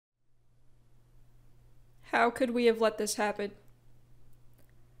How could we have let this happen?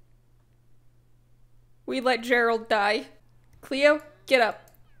 We let Gerald die. Cleo, get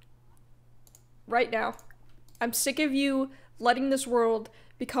up. Right now. I'm sick of you letting this world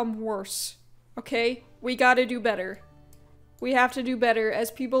become worse. Okay? We gotta do better. We have to do better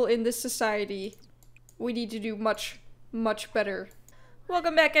as people in this society. We need to do much, much better.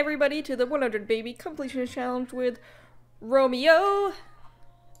 Welcome back, everybody, to the 100 Baby Completionist Challenge with Romeo,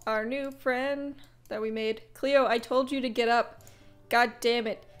 our new friend that we made. Cleo, I told you to get up. God damn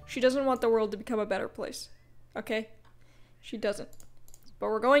it. She doesn't want the world to become a better place. Okay? She doesn't. But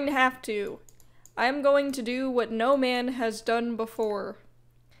we're going to have to. I'm going to do what no man has done before.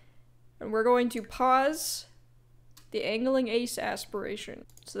 And we're going to pause the angling ace aspiration.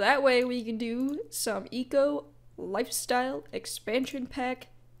 So that way we can do some eco lifestyle expansion pack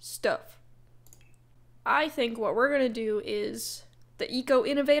stuff. I think what we're gonna do is the eco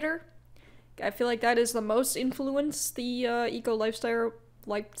innovator. I feel like that is the most influence the eco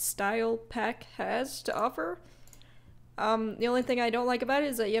lifestyle pack has to offer. The only thing I don't like about it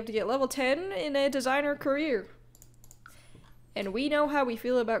is that you have to get level 10 in a designer career. And we know how we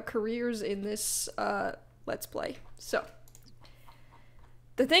feel about careers in this Let's Play. So,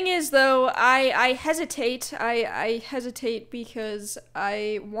 the thing is, though, I hesitate. I hesitate because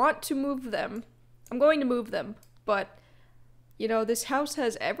I want to move them. I'm going to move them, but, you know, this house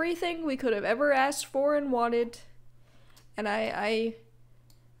has everything we could have ever asked for and wanted, and I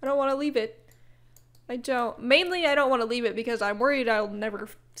don't want to leave it. I don't. Mainly, I don't want to leave it because I'm worried I'll never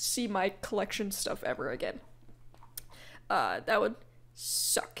see my collection stuff ever again. That would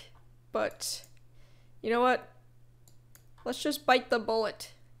suck. But, you know what? Let's just bite the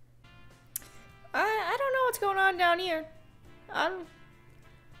bullet. I don't know what's going on down here.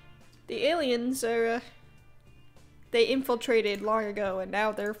 The aliens are, they infiltrated long ago and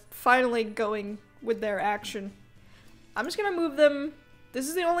now they're finally going with their action. I'm just gonna move them. This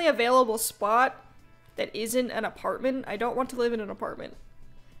is the only available spot that isn't an apartment. I don't want to live in an apartment.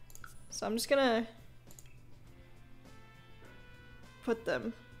 So I'm just gonna put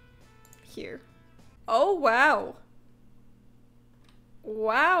them here. Oh, wow.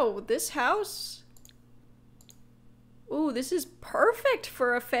 Wow, this house? Ooh, this is perfect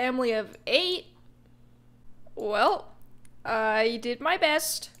for a family of 8. Well, I did my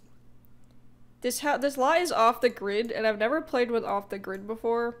best. This lot is off the grid, and I've never played with off the grid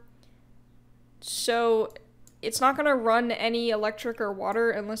before. So, it's not gonna run any electric or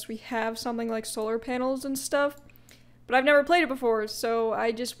water unless we have something like solar panels and stuff. But I've never played it before, so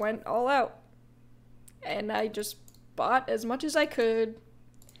I just went all out. And I just bought as much as I could.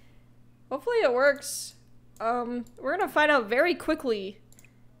 Hopefully it works. We're gonna find out very quickly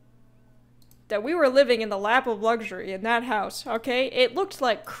that we were living in the lap of luxury in that house, okay? It looked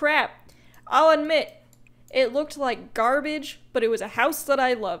like crap. I'll admit, it looked like garbage, but it was a house that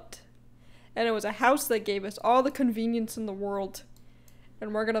I loved. And it was a house that gave us all the convenience in the world.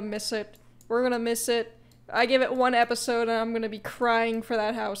 And we're gonna miss it. We're gonna miss it. I give it 1 episode and I'm gonna be crying for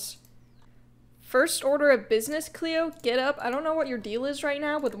that house. First order of business, Cleo, get up. I don't know what your deal is right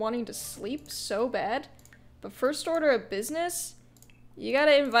now with wanting to sleep so bad, but first order of business, you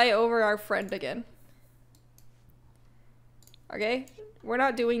gotta invite over our friend again. Okay? We're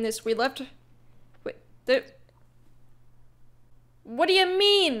not doing this. We left... Wait, what do you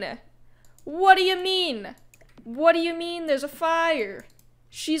mean? What do you mean? What do you mean there's a fire?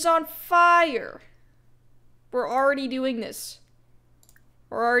 She's on fire. We're already doing this.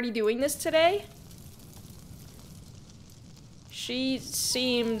 We're already doing this today? She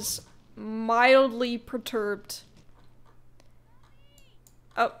seems mildly perturbed.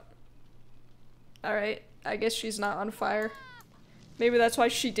 Oh. Alright, I guess she's not on fire. Maybe that's why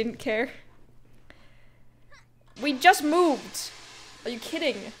she didn't care. We just moved! Are you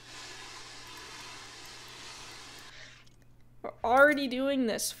kidding? We're already doing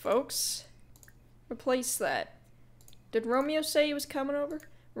this, folks. Replace that. Did Romeo say he was coming over?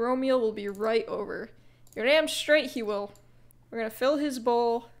 Romeo will be right over. You're damn straight he will. We're gonna fill his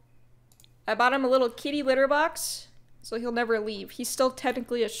bowl. I bought him a little kitty litter box, so he'll never leave. He's still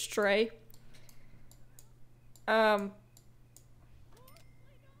technically a stray.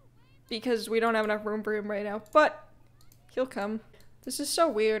 Because we don't have enough room for him right now, but he'll come. This is so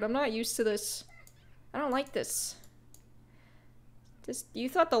weird. I'm not used to this. I don't like this. You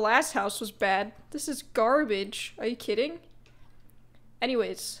thought the last house was bad. This is garbage. Are you kidding?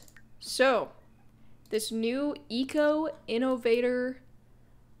 Anyways, so this new eco innovator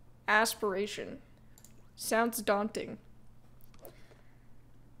aspiration sounds daunting.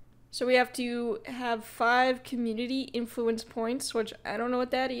 So we have to have 5 community influence points, which I don't know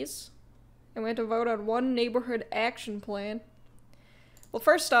what that is. And we have to vote on one neighborhood action plan. Well,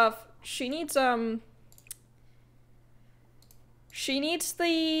 first off, she needs the...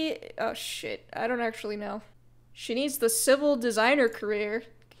 Oh, shit. I don't actually know. She needs the civil designer career.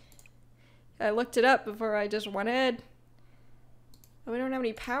 I looked it up before I just went ahead. Oh, we don't have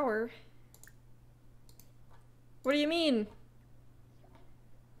any power. What do you mean?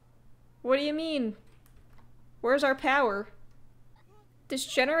 What do you mean? Where's our power? This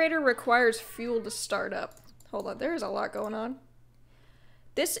generator requires fuel to start up. Hold on, there's a lot going on.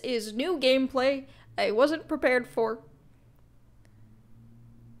 This is new gameplay I wasn't prepared for.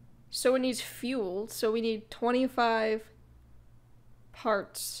 So it needs fuel, so we need 25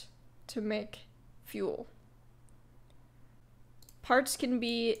 parts to make fuel. Parts can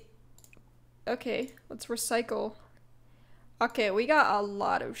be... Okay, let's recycle. Okay, we got a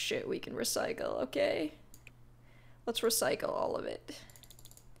lot of shit we can recycle, okay? Let's recycle all of it.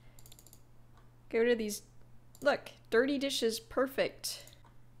 Get rid of these... Look, dirty dishes, perfect.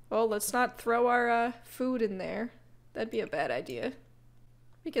 Well, let's not throw our food in there. That'd be a bad idea.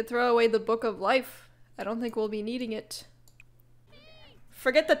 We could throw away the Book of Life. I don't think we'll be needing it.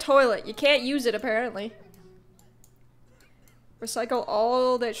 Forget the toilet. You can't use it, apparently. Recycle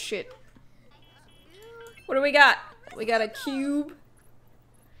all that shit. What do we got? We got a cube.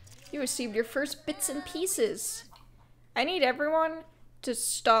 You received your first bits and pieces. I need everyone to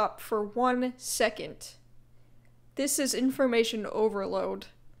stop for 1 second. This is information overload.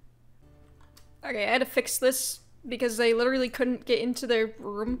 Okay, I had to fix this because they literally couldn't get into their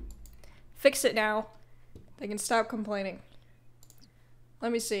room. Fix it now. They can stop complaining.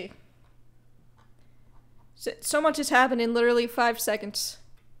 Let me see. So much has happened in literally 5 seconds.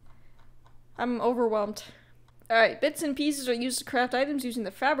 I'm overwhelmed. Alright, bits and pieces are used to craft items using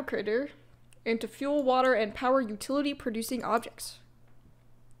the fabricator and to fuel, water, and power utility producing objects.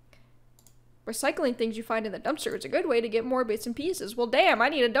 Recycling things you find in the dumpster is a good way to get more bits and pieces. Well, damn, I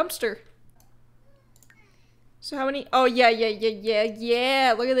need a dumpster. So how many? Oh, yeah.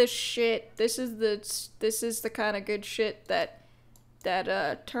 Look at this shit. This is the kind of good shit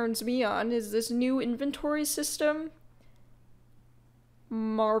that turns me on, is this new inventory system.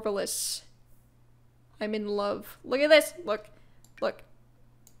 Marvelous. I'm in love. Look at this. Look.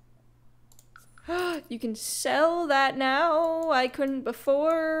 You can sell that now. I couldn't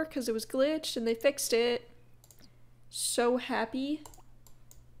before because it was glitched and they fixed it. So happy.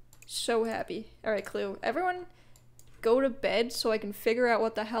 So happy. Alright, Cleo. Everyone go to bed so I can figure out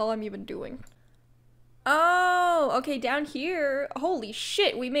what the hell I'm even doing. Oh, okay, down here. Holy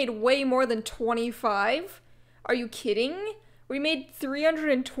shit, we made way more than 25. Are you kidding? We made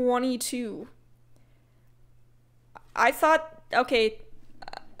 322. I thought, okay,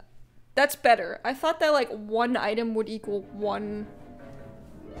 that's better. I thought that like one item would equal one.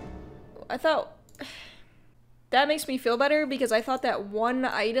 I thought, that makes me feel better because I thought that one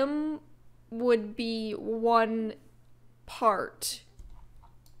item would be one part.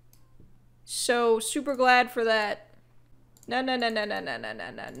 So, super glad for that. No,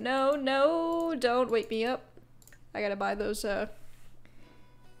 don't wake me up. I gotta buy those,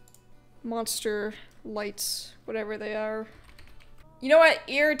 monster lights, whatever they are. You know what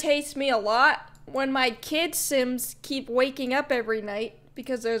irritates me a lot? When my kid Sims keep waking up every night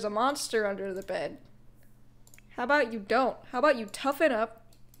because there's a monster under the bed. How about you don't? How about you toughen up,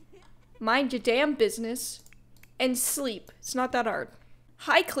 mind your damn business, and sleep? It's not that hard.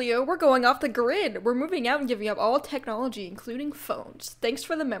 Hi Cleo, we're going off the grid. We're moving out and giving up all technology, including phones. Thanks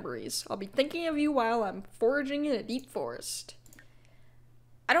for the memories. I'll be thinking of you while I'm foraging in a deep forest.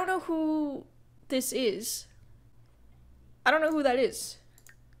 I don't know who this is. I don't know who that is.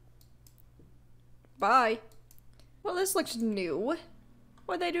 Bye. Well, this looks new.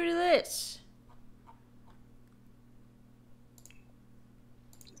 What'd they do to this?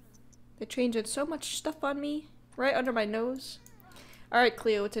 They changed so much stuff on me, right under my nose. Alright,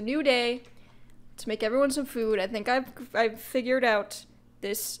 Cleo, it's a new day. Let's make everyone some food. I think I've figured out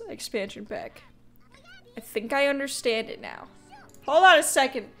this expansion pack. I think I understand it now. Hold on a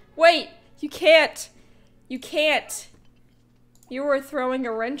second. Wait! You can't! You can't! You are throwing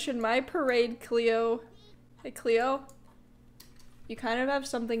a wrench in my parade, Cleo. Hey, Cleo. You kind of have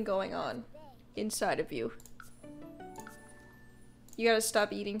something going on inside of you. You gotta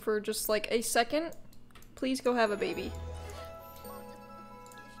stop eating for just like a second. Please go have a baby.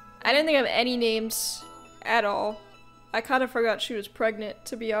 I didn't think of any names at all. I kind of forgot she was pregnant,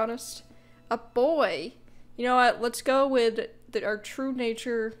 to be honest. A boy. You know what? Let's go with our true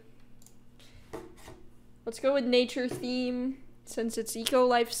nature. Let's go with nature theme, since it's eco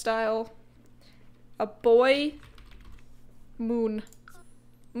lifestyle. A boy. Moon.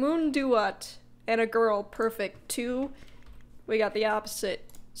 Moon Dewott and a girl. Perfect. 2. We got the opposite.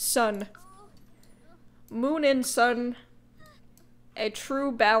 Sun. Moon and sun. A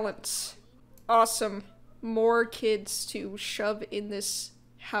true balance. Awesome. More kids to shove in this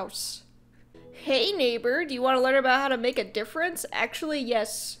house. Hey neighbor, do you want to learn about how to make a difference? Actually,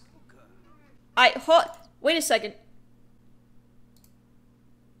 yes. Wait a second.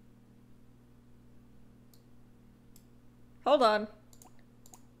 Hold on.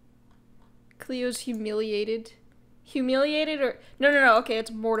 Cleo's humiliated. Humiliated or... No, okay,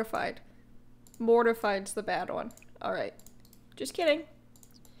 it's mortified. Mortified's the bad one. Alright. Just kidding.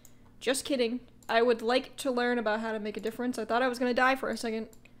 Just kidding. I would like to learn about how to make a difference. I thought I was gonna die for a second.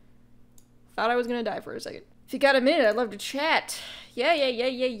 If you got a minute, I'd love to chat.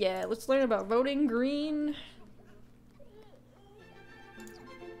 Yeah. Let's learn about voting green.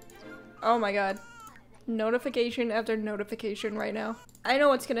 Oh my god. Notification after notification right now. I know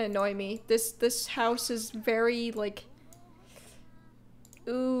what's gonna annoy me. This house is very, like...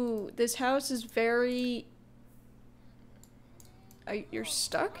 Ooh, this house is very... You're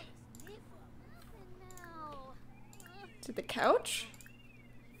stuck? To the couch?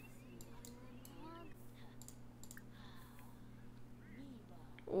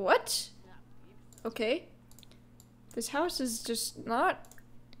 What? Okay. This house is just not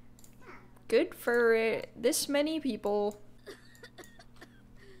good for this many people.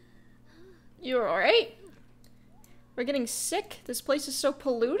 You alright? We're getting sick. This place is so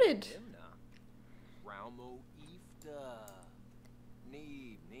polluted.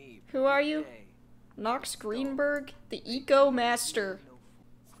 Who are you? Knox Greenberg, the Eco Master.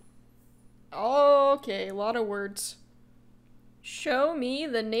 Okay, a lot of words. Show me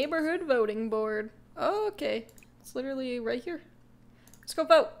the neighborhood voting board. Okay, it's literally right here. Let's go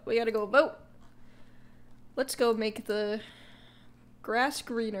vote. We gotta go vote. Let's go make the grass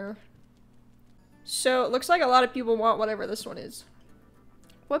greener. So, it looks like a lot of people want whatever this one is.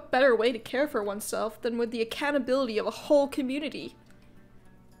 What better way to care for oneself than with the accountability of a whole community?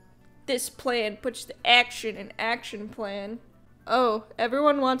 This plan puts the action in action plan. Oh,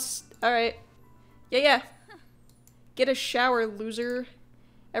 everyone wants... Alright. Yeah. Get a shower, loser.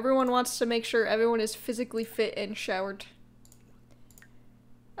 Everyone wants to make sure everyone is physically fit and showered.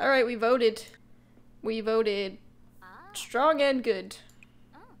 Alright, we voted. We voted strong and good.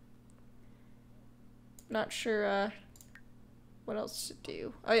 Not sure, what else to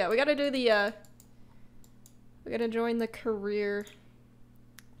do. Oh yeah, we gotta do the, we gotta join the career.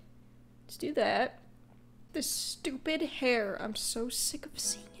 Let's do that. This stupid hair. I'm so sick of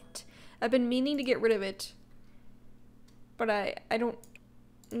seeing it. I've been meaning to get rid of it. But I don't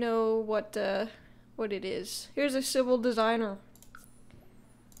know what it is. Here's a civil designer.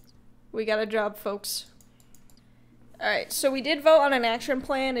 We got a job, folks. Alright, so we did vote on an action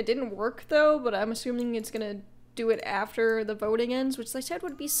plan. It didn't work, though, but I'm assuming it's gonna do it after the voting ends, which they said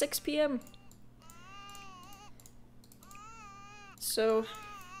would be 6 p.m. So,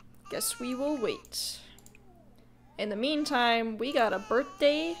 guess we will wait. In the meantime, we got a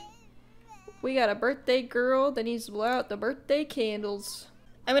birthday. We got a birthday girl that needs to blow out the birthday candles.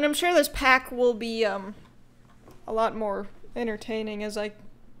 I mean, I'm sure this pack will be, a lot more entertaining as I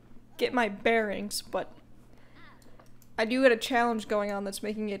get my bearings, but I do get a challenge going on that's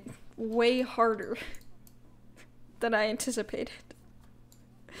making it way harder than I anticipated.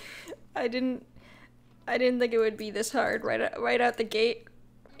 I didn't think it would be this hard right out the gate.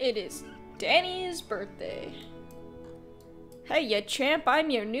 It is Danny's birthday. Hey, you champ, I'm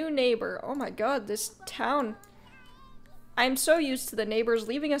your new neighbor. Oh my god, this town. I'm so used to the neighbors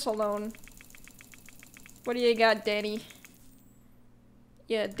leaving us alone. What do you got, Danny?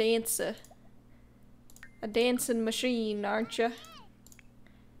 Yeah, dancer. A dancing machine, aren't you?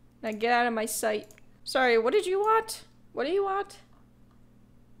 Now get out of my sight. Sorry, what did you want? What do you want?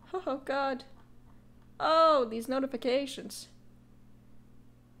 Oh god. Oh, these notifications.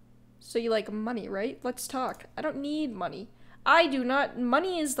 So you like money, right? Let's talk. I don't need money. I do not.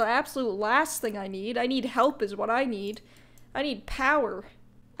 Money is the absolute last thing I need. I need help is what I need. I need power.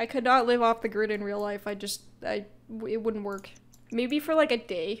 I could not live off the grid in real life. It wouldn't work. Maybe for like a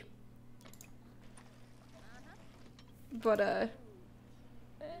day. But,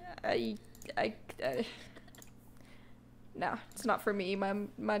 no, it's not for me,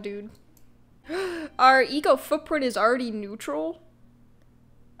 my dude. Our eco footprint is already neutral?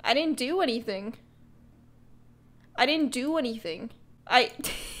 I didn't do anything.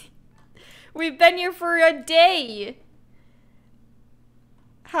 We've been here for a day!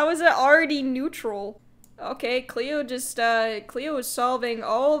 How is it already neutral? Okay, Cleo is solving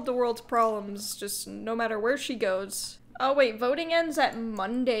all of the world's problems, just no matter where she goes. Oh wait, voting ends at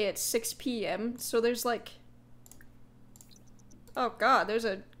Monday at 6 p.m. So there's like... Oh god, there's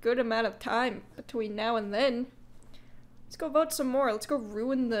a good amount of time between now and then. Let's go vote some more. Let's go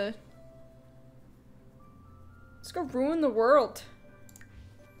ruin the... Let's go ruin the world.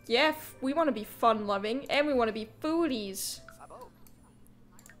 Yeah, we want to be fun-loving, and we want to be foodies.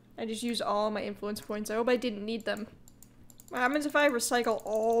 I just used all my influence points. I hope I didn't need them. What happens if I recycle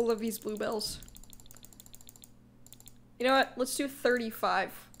all of these bluebells? You know what? Let's do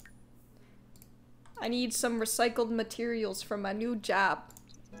 35. I need some recycled materials for my new job.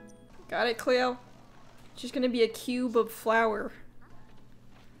 Got it, Cleo? It's just gonna be a cube of flour.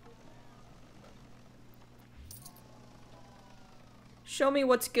 Show me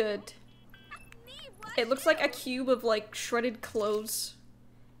what's good. It looks like a cube of, like, shredded cloves.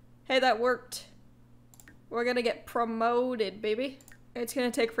 Hey, that worked. We're gonna get promoted, baby. It's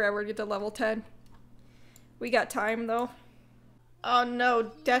gonna take forever to get to level 10. We got time, though. Oh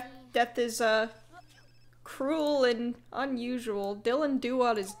no, death is, cruel and unusual. Dylan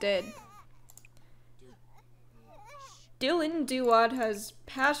Dewott is dead. Dylan Dewott has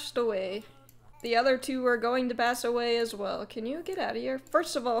passed away. The other two are going to pass away as well. Can you get out of here?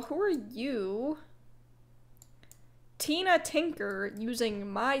 First of all, who are you? Tina Tinker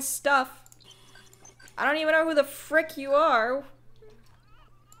using my stuff. I don't even know who the frick you are.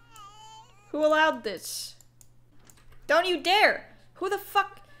 Who allowed this? Don't you dare! Who the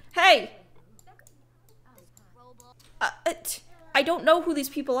fuck? Hey! I don't know who these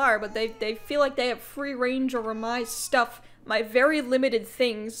people are, but they feel like they have free range over my stuff. My very limited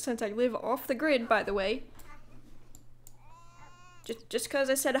things, since I live off the grid, by the way. Just because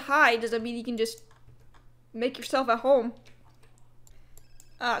I said hi doesn't mean you can just make yourself at home.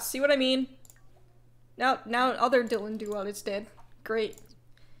 See what I mean? Now other Dylan Dewott is dead. Great.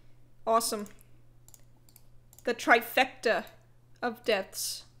 Awesome. The trifecta of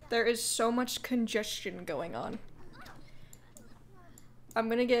deaths. There is so much congestion going on. I'm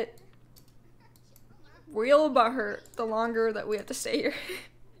gonna get real butthurt the longer that we have to stay here.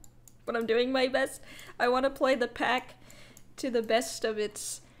 But I'm doing my best. I want to play the pack to the best of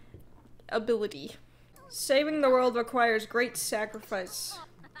its ability. Saving the world requires great sacrifice,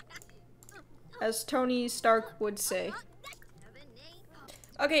 as Tony Stark would say.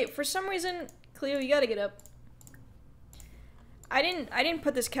 Okay, for some reason, Cleo, you gotta get up. I didn't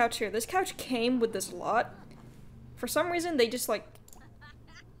put this couch here. This couch came with this lot. For some reason, they just like,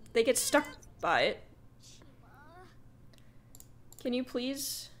 they get stuck by it. Can you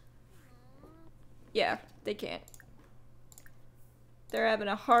please? Yeah, they can't. They're having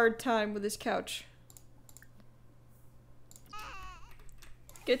a hard time with this couch.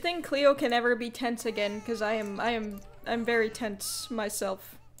 Good thing Cleo can never be tense again, because I'm very tense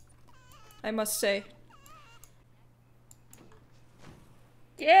myself. I must say.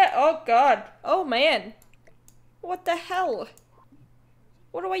 Yeah, oh god. Oh man. What the hell?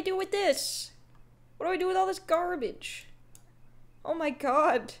 What do I do with this? What do I do with all this garbage? Oh my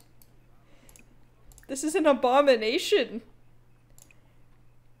god. This is an abomination.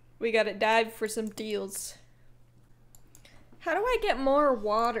 We gotta dive for some deals. How do I get more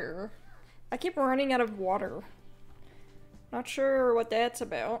water? I keep running out of water. Not sure what that's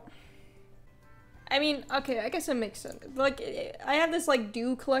about. I mean, okay, I guess it makes sense. Like, I have this, like,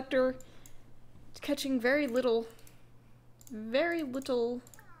 dew collector. It's catching very little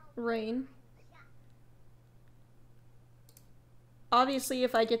rain. Obviously,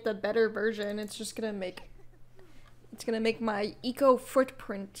 if I get the better version, it's just gonna make my eco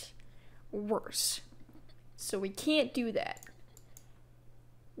footprint worse. So we can't do that.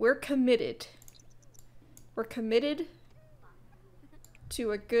 We're committed. We're committed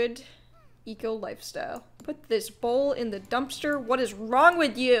to a good eco lifestyle. Put this bowl in the dumpster. What is wrong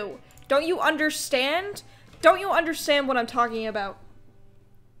with you? Don't you understand? Don't you understand what I'm talking about?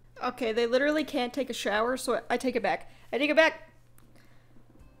 Okay, they literally can't take a shower, so I take it back. I take it back.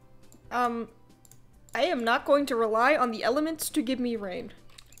 I am not going to rely on the elements to give me rain.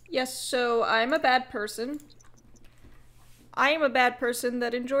 Yes, so I'm a bad person. I am a bad person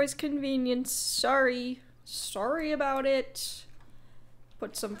that enjoys convenience. Sorry. Sorry about it.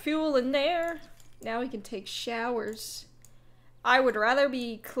 Put some fuel in there. Now we can take showers. I would rather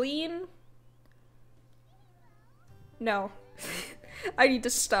be clean. No. I need to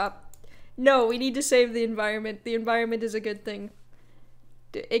stop. No, we need to save the environment. The environment is a good thing.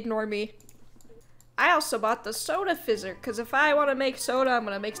 Ignore me. I also bought the soda fizzer, because if I want to make soda, I'm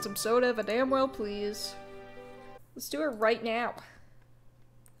going to make some soda if I damn well please. Let's do it right now.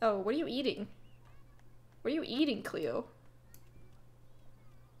 Oh, what are you eating? What are you eating, Cleo?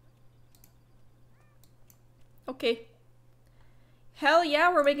 Okay. Hell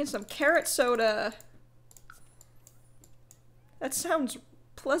yeah, we're making some carrot soda. That sounds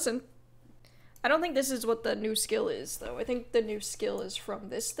pleasant. I don't think this is what the new skill is, though. I think the new skill is from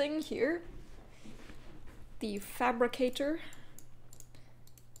this thing here. The fabricator.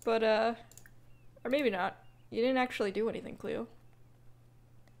 But, or maybe not. You didn't actually do anything, Cleo.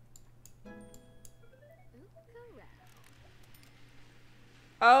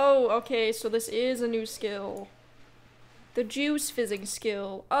 Oh, okay, so this is a new skill. The juice fizzing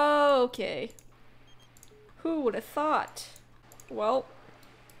skill. Oh, okay. Who would have thought? Well,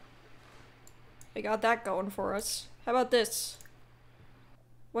 we got that going for us. How about this?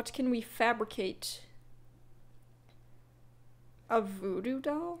 What can we fabricate? A voodoo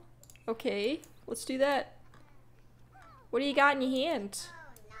doll? Okay, let's do that. What do you got in your hand?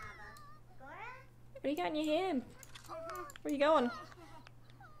 What do you got in your hand? Where you going?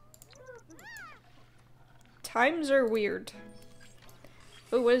 Times are weird.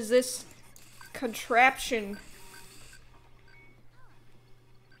 Oh, what is this? Contraption.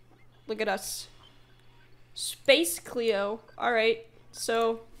 Look at us. Space Cleo. Alright,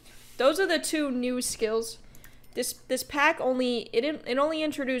 so those are the two new skills. This pack only it only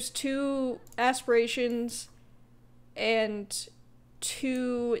introduced 2 aspirations and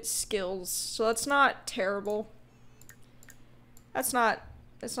 2 skills. So that's not terrible. That's not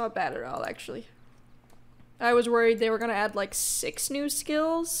bad at all, actually. I was worried they were gonna add like 6 new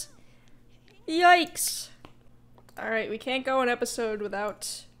skills. Yikes! Alright, we can't go an episode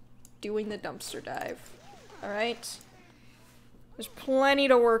without doing the dumpster dive. Alright? There's plenty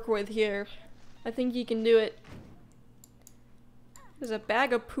to work with here. I think you can do it. There's a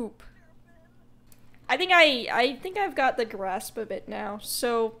bag of poop. I think I've got the grasp of it now,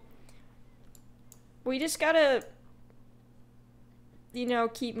 so we just gotta, you know,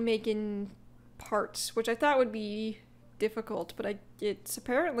 keep making parts, which I thought would be difficult, but it's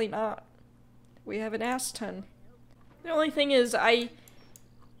apparently not. We have an ass ton. The only thing is, I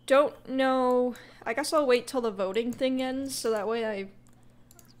don't know. I guess I'll wait till the voting thing ends, so that way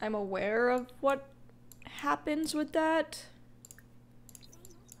I'm aware of what happens with that.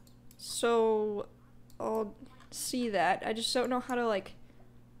 So I'll see that. I just don't know how to, like,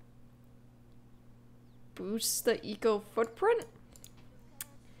 boost the eco footprint,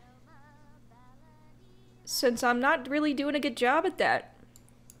 since I'm not really doing a good job at that.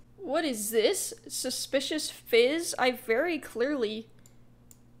 What is this? Suspicious fizz? It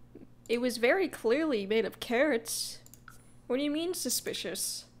was very clearly made of carrots. What do you mean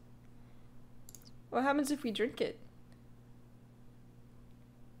suspicious? What happens if we drink it?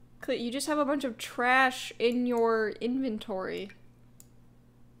 You just have a bunch of trash in your inventory.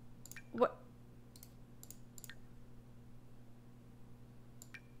 What?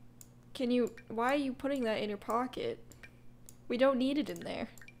 Why are you putting that in your pocket? We don't need it in there.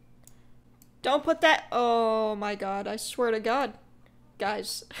 Don't put that— oh my god, I swear to god.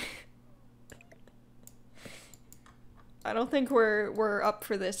 Guys. I don't think we're up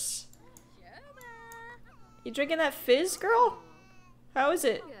for this. You drinking that fizz, girl? How is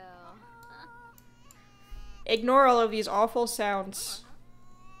it? Ignore all of these awful sounds.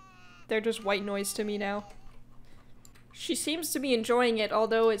 They're just white noise to me now. She seems to be enjoying it,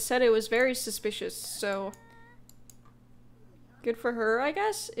 although it said it was very suspicious, so good for her, I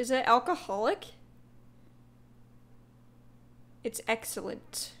guess? Is it alcoholic? It's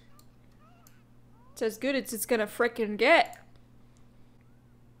excellent. It's as good as it's gonna frickin' get.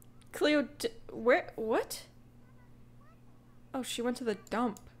 Cleo, where— what? Oh, she went to the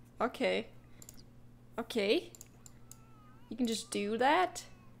dump. Okay. Okay. You can just do that?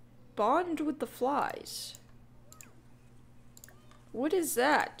 Bond with the flies. What is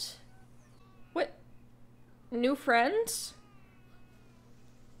that? What? New friends?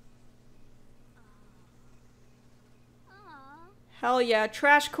 Hell yeah,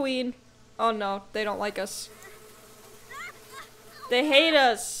 trash queen. Oh no, they don't like us. They hate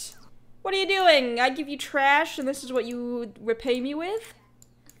us. What are you doing? I give you trash and this is what you repay me with?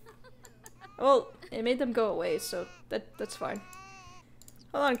 Well, it made them go away, so that's fine.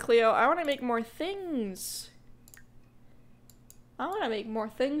 Hold on, Cleo. I want to make more things. I want to make more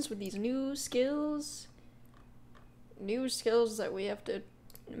things with these new skills. New skills that we have to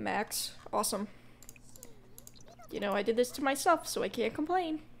max. Awesome. You know, I did this to myself, so I can't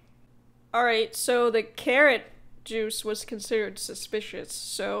complain. Alright, so the carrot juice was considered suspicious,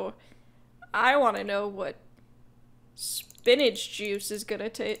 so I want to know what spinach juice is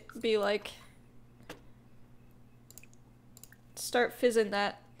gonna be like. Start fizzing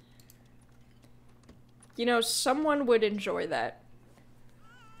that. You know, someone would enjoy that.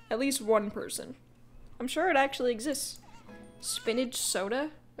 At least one person. I'm sure it actually exists. Spinach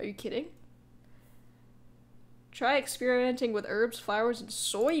soda? Are you kidding? Try experimenting with herbs, flowers, and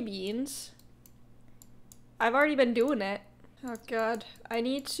soybeans. I've already been doing that. Oh god. I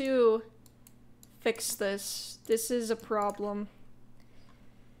need to fix this. This is a problem.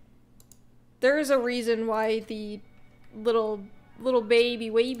 There is a reason why the little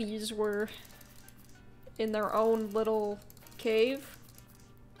babies were in their own little cave.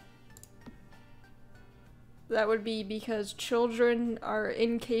 That would be because children are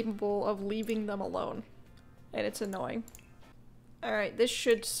incapable of leaving them alone. And it's annoying. Alright, this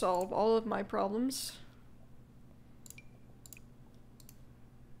should solve all of my problems.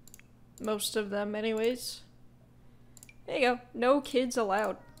 Most of them, anyways. There you go. No kids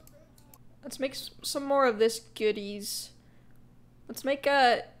allowed. Let's make some more of this goodies. Let's make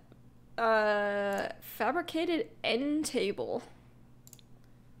a fabricated end table.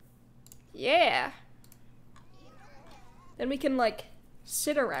 Yeah. Then we can, like,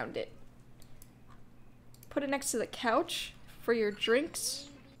 sit around it. Put it next to the couch for your drinks.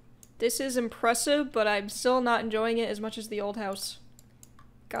 This is impressive, but I'm still not enjoying it as much as the old house.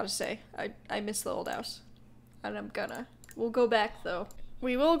 Gotta say, I miss the old house. And I'm gonna. We'll go back, though.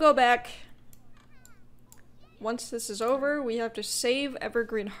 We will go back. Once this is over, we have to save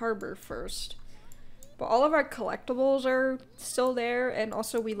Evergreen Harbor first. But all of our collectibles are still there, and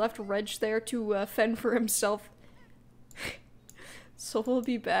also we left Reg there to fend for himself. So we'll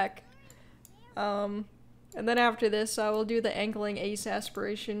be back. And then after this, I will do the angling ace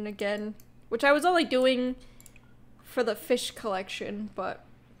aspiration again, which I was only doing for the fish collection, but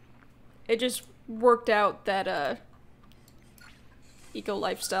it just worked out that Eco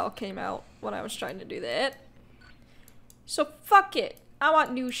Lifestyle came out when I was trying to do that. So fuck it. I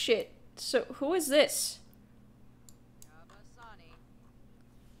want new shit. So who is this?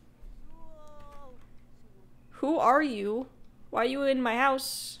 Who are you? Why are you in my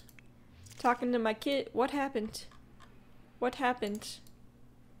house? Talking to my kid. What happened? What happened?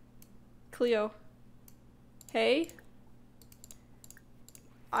 Cleo. Hey?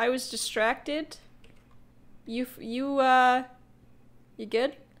 I was distracted. You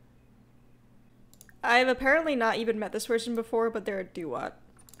good? I've apparently not even met this person before, but they're a Dewott.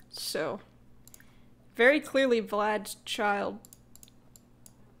 So. Very clearly Vlad's child.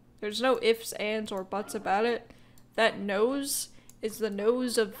 There's no ifs, ands, or buts about it. That nose is the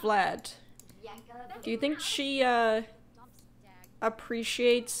nose of Vlad. Do you think she,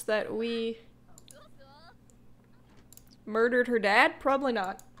 appreciates that we murdered her dad? Probably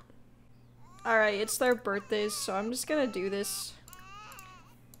not. Alright, it's their birthdays, so I'm just gonna do this.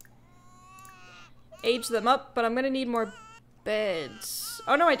 Age them up, but I'm gonna need more beds.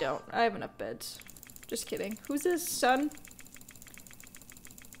 Oh no, I don't. I have enough beds. Just kidding. Who's this? Son?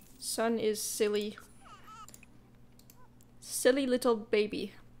 Son is silly. Silly little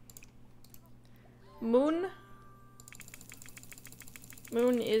baby. Moon?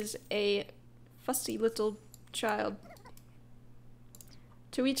 Moon is a fussy little child.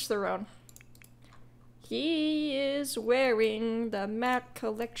 To each their own. He is wearing the Mac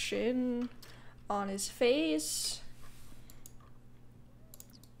collection on his face.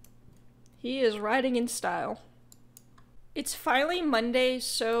 He is riding in style. It's finally Monday,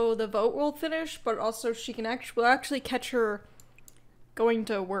 so the vote will finish, but also she can we'll actually catch her going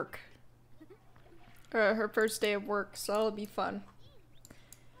to work. Her first day of work, so it'll be fun.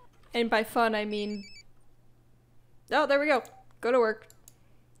 And by fun, I mean... Oh, there we go. Go to work.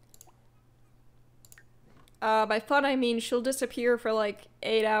 By fun, I mean she'll disappear for like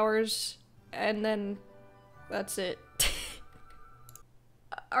 8 hours, and then that's it.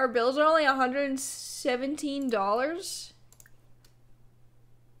 Our bills are only $117?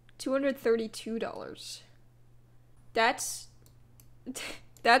 $232. That's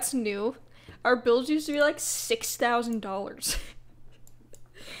new. Our bills used to be like $6,000.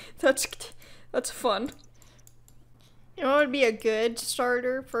 That's fun. You know what would be a good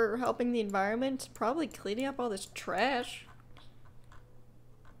starter for helping the environment? Probably cleaning up all this trash.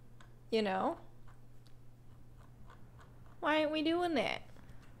 You know? Why aren't we doing that?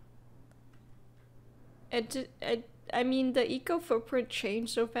 I mean, the eco footprint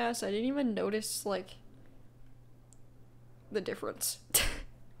changed so fast, I didn't even notice, like, the difference.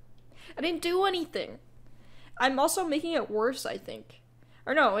 I didn't do anything. I'm also making it worse, I think.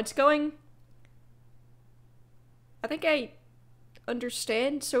 Or no, it's going... I think I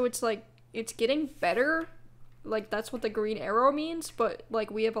understand, so it's like, it's getting better. Like, that's what the green arrow means, but, like,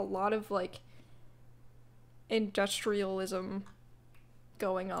 we have a lot of, like, industrialism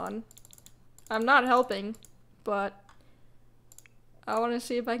going on. I'm not helping, but I want to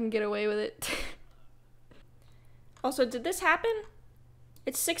see if I can get away with it. Also, did this happen?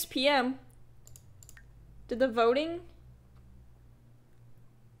 It's 6 p.m. Did the voting?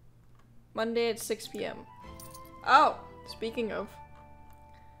 Monday at 6 p.m. Oh, speaking of.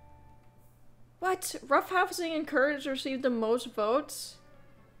 What? Roughhousing encouraged received the most votes?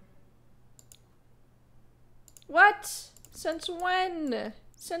 What? Since when?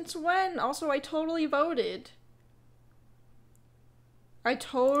 Since when? Also, I totally voted. I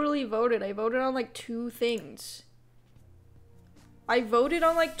totally voted. I voted on like 2 things. I voted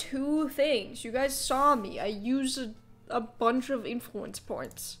on like 2 things. You guys saw me. I used a bunch of influence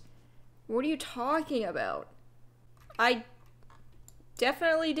points. What are you talking about? I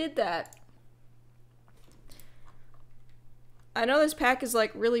definitely did that. I know this pack is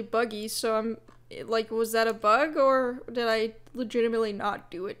like really buggy, so I'm like, was that a bug or did I legitimately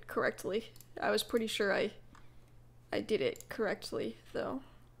not do it correctly? I was pretty sure I did it correctly, though.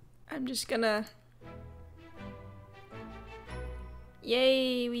 I'm just gonna...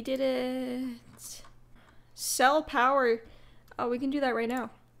 Yay, we did it! Sell power. Oh, we can do that right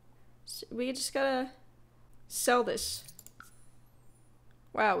now. So we just gotta sell this.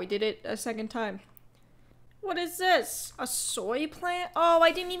 Wow, we did it a second time. What is this? A soy plant? Oh,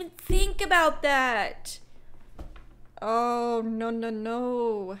 I didn't even think about that! Oh, no, no,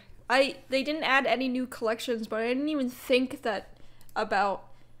 no. They didn't add any new collections, but I didn't even think that about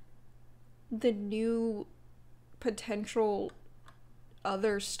the new potential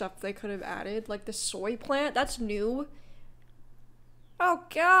other stuff they could have added. Like the soy plant, that's new. Oh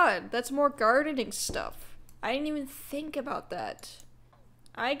god, that's more gardening stuff. I didn't even think about that.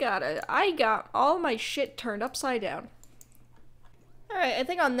 I got all my shit turned upside down. Alright, I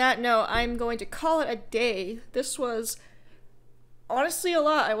think on that note, I'm going to call it a day. This was honestly a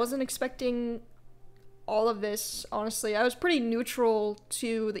lot. I wasn't expecting all of this, honestly. I was pretty neutral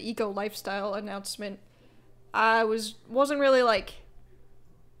to the eco lifestyle announcement. I wasn't really like,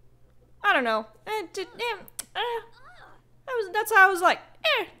 I don't know. That's how I was like,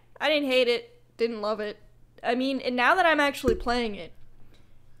 I didn't hate it, didn't love it. I mean, and now that I'm actually playing it,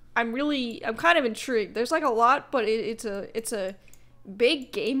 I'm kind of intrigued. There's like a lot, but it's a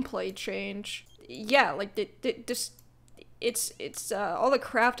big gameplay change. Yeah, like it's all the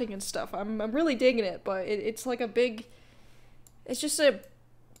crafting and stuff. I'm really digging it, but it's like a big, it's just a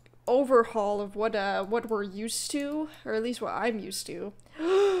overhaul of what we're used to, or at least what I'm used to.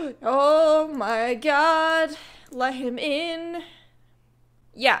 Oh my god, let him in.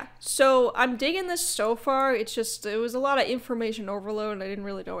 Yeah, so I'm digging this so far. It's just, it was a lot of information overload and I didn't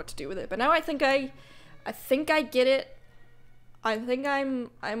really know what to do with it. But now I think I get it. I think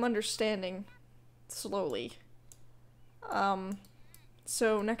I'm understanding slowly.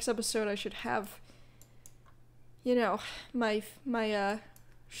 So next episode I should have, you know, my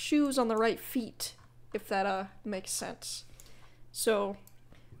shoes on the right feet, if that makes sense. So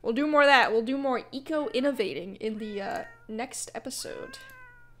we'll do more of that. We'll do more eco-innovating in the next episode.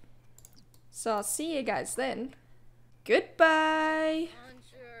 So I'll see you guys then. Goodbye!